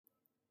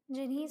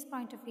Jenny's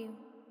point of view.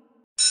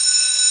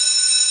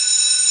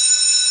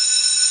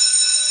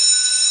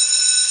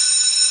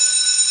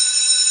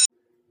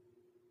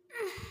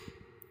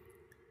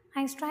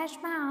 I stretch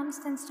my arms,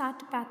 then start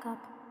to pack up.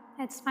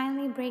 It's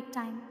finally break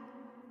time.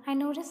 I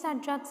notice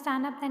that Jug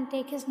stand up, then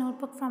take his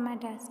notebook from my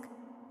desk.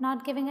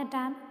 Not giving a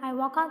damn, I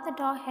walk out the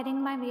door,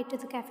 heading my way to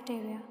the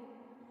cafeteria.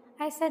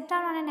 I sit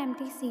down on an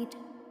empty seat,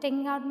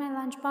 taking out my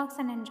lunchbox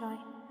and enjoy.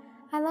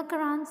 I look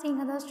around,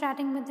 seeing others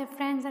chatting with their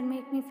friends, and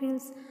make me feel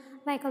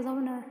like a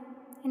loner.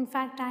 In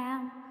fact, I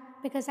am,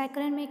 because I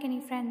couldn't make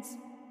any friends.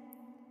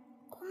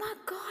 Oh my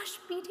gosh,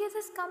 BTS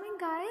is coming,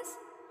 guys!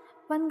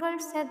 One girl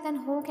said, then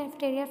whole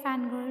cafeteria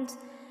fangirls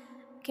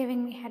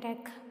giving me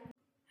headache.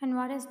 And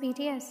what is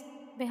BTS?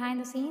 Behind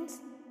the scenes?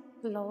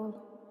 Lol.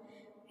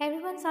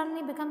 Everyone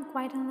suddenly become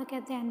quiet and look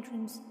at the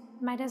entrance.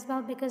 Might as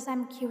well because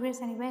I'm curious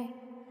anyway.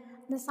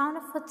 The sound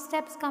of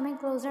footsteps coming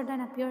closer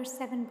then appears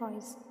seven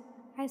boys.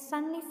 I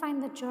suddenly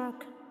find the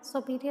jerk.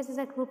 So BTS is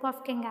a group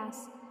of king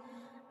ass.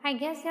 I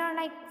guess they are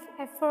like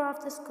F4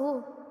 of the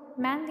school.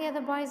 Man, the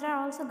other boys are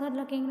also good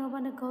looking, no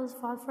wonder girls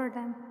fall for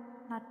them.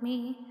 Not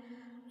me.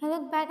 I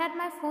look back at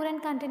my food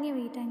and continue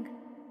eating.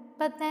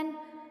 But then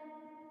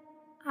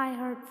I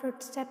heard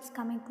footsteps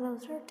coming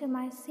closer to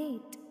my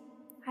seat.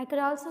 I could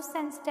also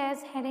sense stairs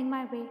heading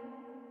my way.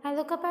 I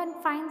look up and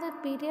find the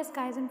BTS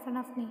guys in front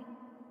of me.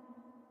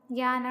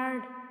 Yeah,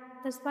 nerd.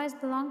 This voice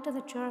belonged to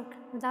the jerk.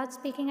 Without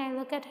speaking, I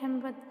look at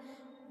him with,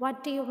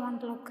 "What do you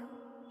want?" look.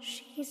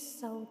 She's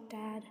so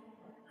dead.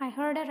 I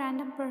heard a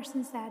random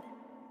person said.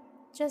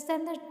 Just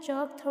then the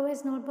jerk threw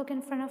his notebook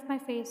in front of my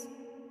face.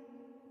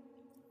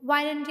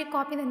 Why didn't you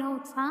copy the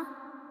notes, huh?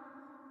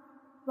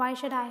 Why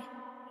should I?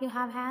 You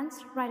have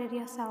hands? Write it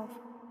yourself.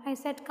 I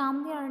said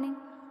calmly, earning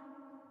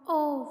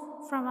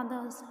 "oh" from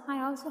others.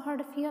 I also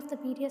heard a few of the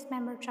BTS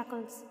member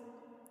chuckles.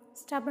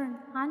 Stubborn,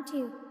 aren't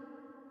you?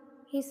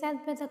 He said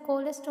with the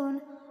coldest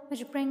tone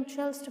which brings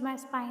chills to my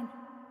spine.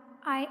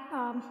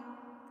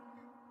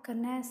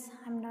 Goodness,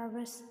 I'm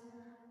nervous.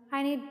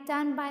 I need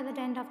done by the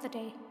end of the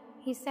day,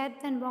 he said,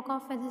 then walk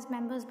off with his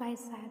members by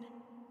his side.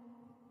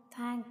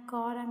 Thank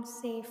God I'm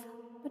safe.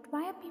 But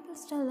why are people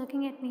still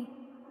looking at me?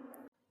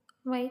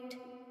 Wait,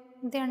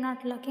 they're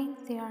not looking,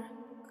 they are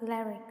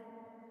glaring.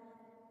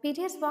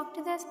 BTS walked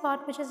to their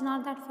spot, which is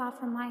not that far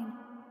from mine.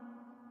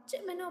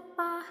 Jimin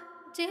Oppa,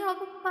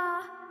 J-Hope Oppa,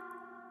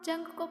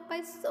 Jungkook Oppa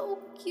is so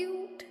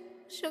cute.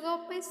 Sugar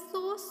Oppa is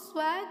so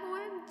swag.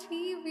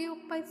 OMG, V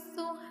Oppa is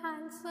so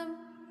handsome.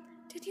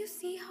 Did you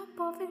see how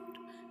perfect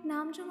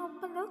Namjoon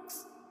Oppa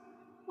looks?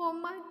 Oh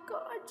my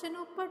god, Jin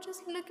Oppa,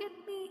 just look at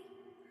me.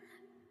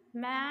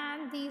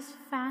 Man, these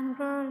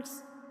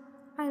fangirls.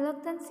 I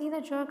looked and see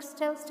the jerk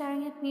still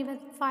staring at me with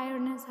fire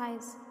in his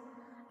eyes.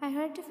 I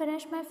hurried to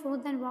finish my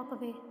food, then walk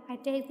away. I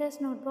take this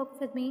notebook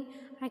with me.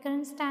 I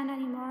couldn't stand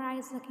any more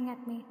eyes looking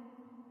at me.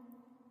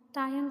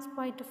 Taeyong's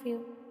point of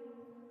view.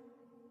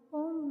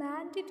 Oh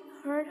man, did you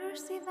hear her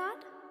say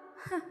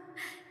that?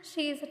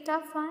 She is a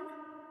tough one.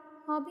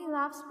 Hobby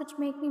laughs, which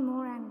make me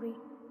more angry.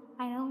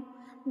 I know,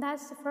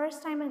 that's the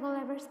first time I will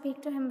ever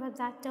speak to him with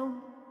that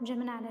tone,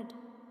 Jimin added.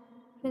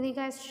 Really,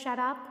 guys, shut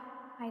up?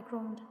 I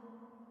groaned.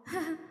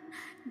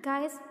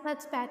 Guys,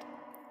 let's bet.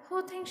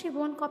 Who thinks she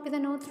won't copy the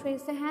notes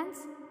raise their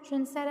hands?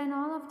 Jin said, and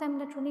all of them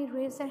literally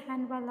raised their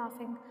hand while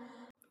laughing.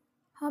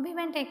 Hobby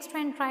went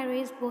extra and tried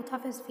raised both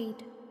of his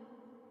feet.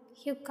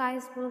 You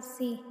guys will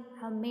see.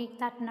 I'll make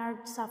that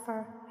nerd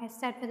suffer, I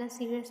said with a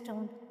serious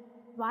tone.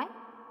 Why?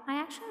 I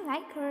actually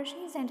like her.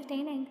 She's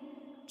entertaining.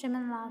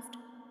 Jimin laughed.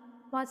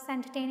 What's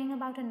entertaining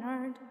about a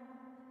nerd?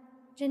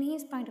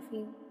 Jinhee's point of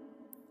view.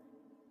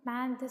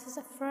 Man, this is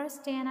the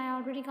first day and I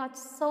already got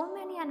so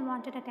many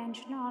unwanted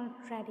attention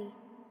already.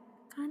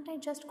 Can't I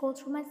just go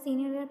through my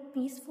senior year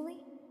peacefully?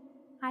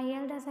 I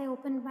yelled as I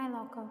opened my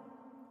locker.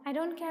 I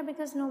don't care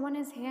because no one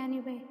is here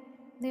anyway.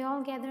 They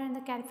all gather in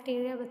the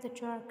cafeteria with the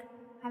jerk.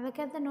 I look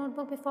at the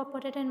notebook before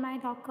put it in my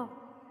locker.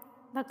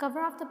 The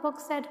cover of the book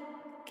said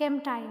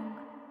Kim Taeyong.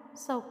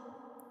 So,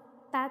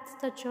 that's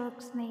the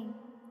jerk's name.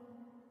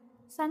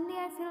 Suddenly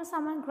I feel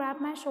someone grab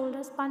my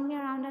shoulder, spun me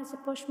around as they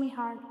pushed me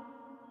hard.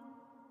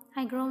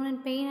 I groaned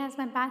in pain as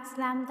my back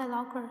slammed the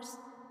lockers.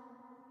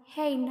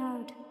 Hey,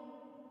 nerd,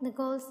 the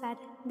girl said.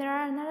 There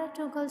are another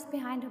two girls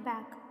behind her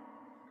back.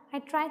 I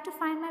tried to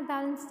find my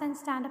balance, then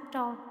stand up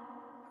tall.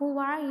 Who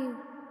are you?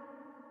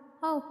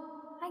 Oh,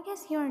 I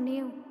guess you're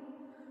new.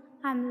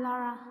 I'm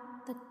Laura,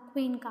 the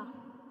Queen Ka.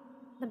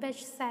 The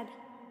bitch said.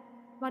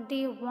 What do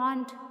you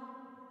want?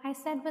 I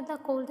said with the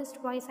coldest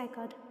voice I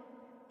could.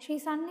 She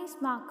suddenly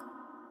smirked.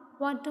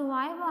 What do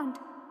I want?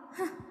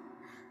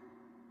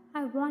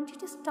 I want you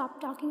to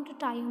stop talking to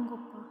Taeyong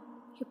Oppa.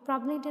 You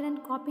probably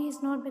didn't copy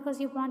his note because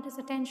you want his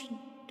attention,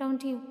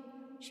 don't you?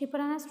 She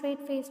put on a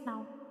straight face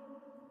now.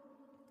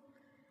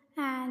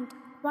 And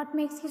what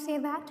makes you say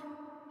that?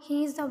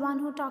 He's the one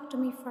who talked to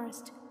me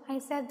first. I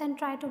said, then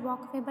tried to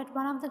walk away, but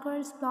one of the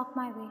girls blocked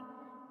my way.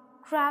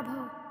 Grab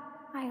her,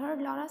 I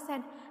heard Laura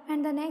said,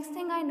 and the next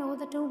thing I know,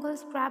 the two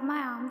girls grabbed my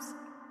arms.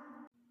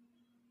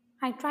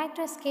 I tried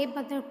to escape,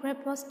 but their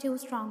grip was too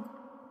strong.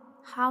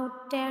 How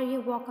dare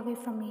you walk away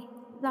from me?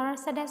 Laura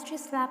said as she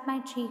slapped my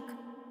cheek.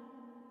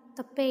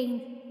 The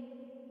pain,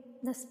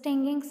 the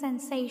stinging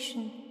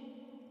sensation.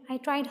 I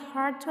tried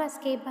hard to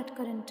escape but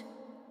couldn't.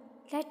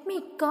 Let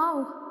me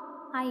go,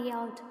 I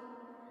yelled.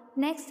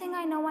 Next thing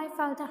I know, I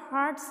felt a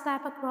hard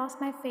slap across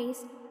my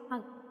face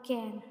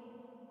again.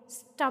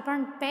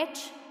 Stubborn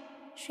bitch,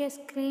 she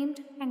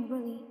screamed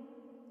angrily.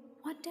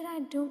 What did I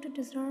do to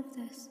deserve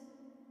this?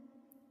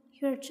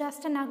 You're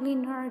just an ugly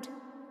nerd.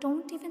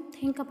 Don't even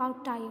think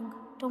about dying.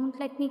 Don't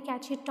let me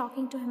catch you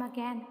talking to him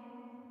again.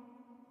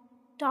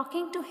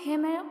 Talking to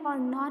him or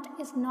not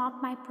is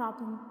not my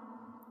problem,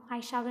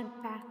 I shouted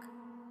back.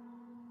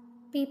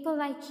 People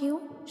like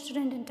you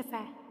shouldn't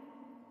interfere.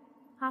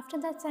 After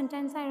that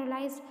sentence, I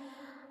realized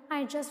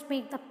I just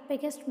made the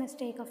biggest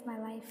mistake of my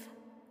life.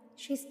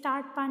 She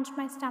punched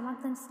my stomach,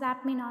 then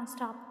slapped me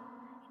nonstop.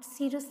 It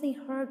seriously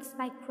hurts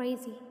like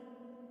crazy.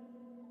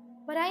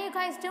 What are you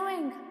guys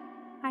doing?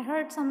 I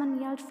heard someone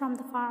yelled from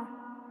the far.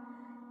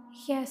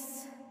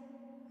 Yes,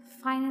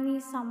 finally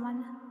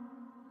someone.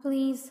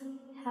 Please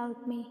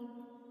help me.